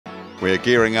We're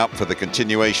gearing up for the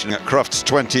continuation at Crufts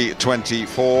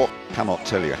 2024. Cannot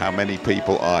tell you how many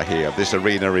people are here. This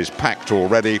arena is packed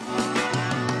already.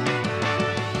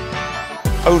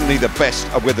 Only the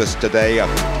best are with us today.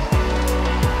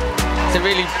 They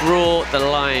really brought the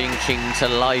Lion King to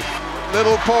life.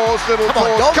 Little pause, little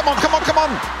pause. Come on, come on, come on.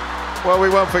 Well, we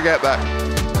won't forget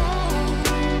that.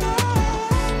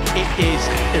 It is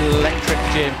electric,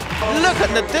 Jim. Look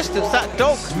at the distance that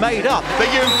dog's made up. The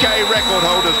UK record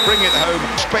holders bring it home.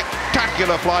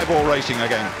 Spectacular flyball racing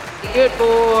again. Good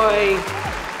boy.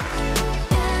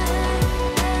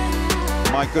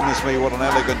 My goodness me, what an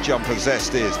elegant jumper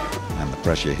Zest is. And the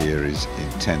pressure here is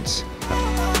intense.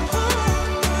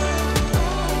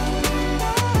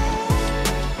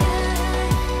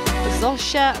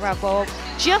 Zosha Rabov,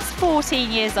 just 14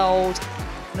 years old.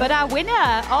 But our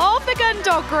winner of the gun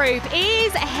dog group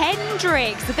is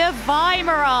Hendrix, the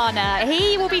Weimaraner.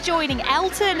 He will be joining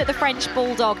Elton, the French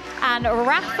Bulldog, and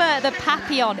Rafa, the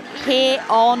Papillon, here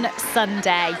on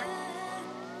Sunday.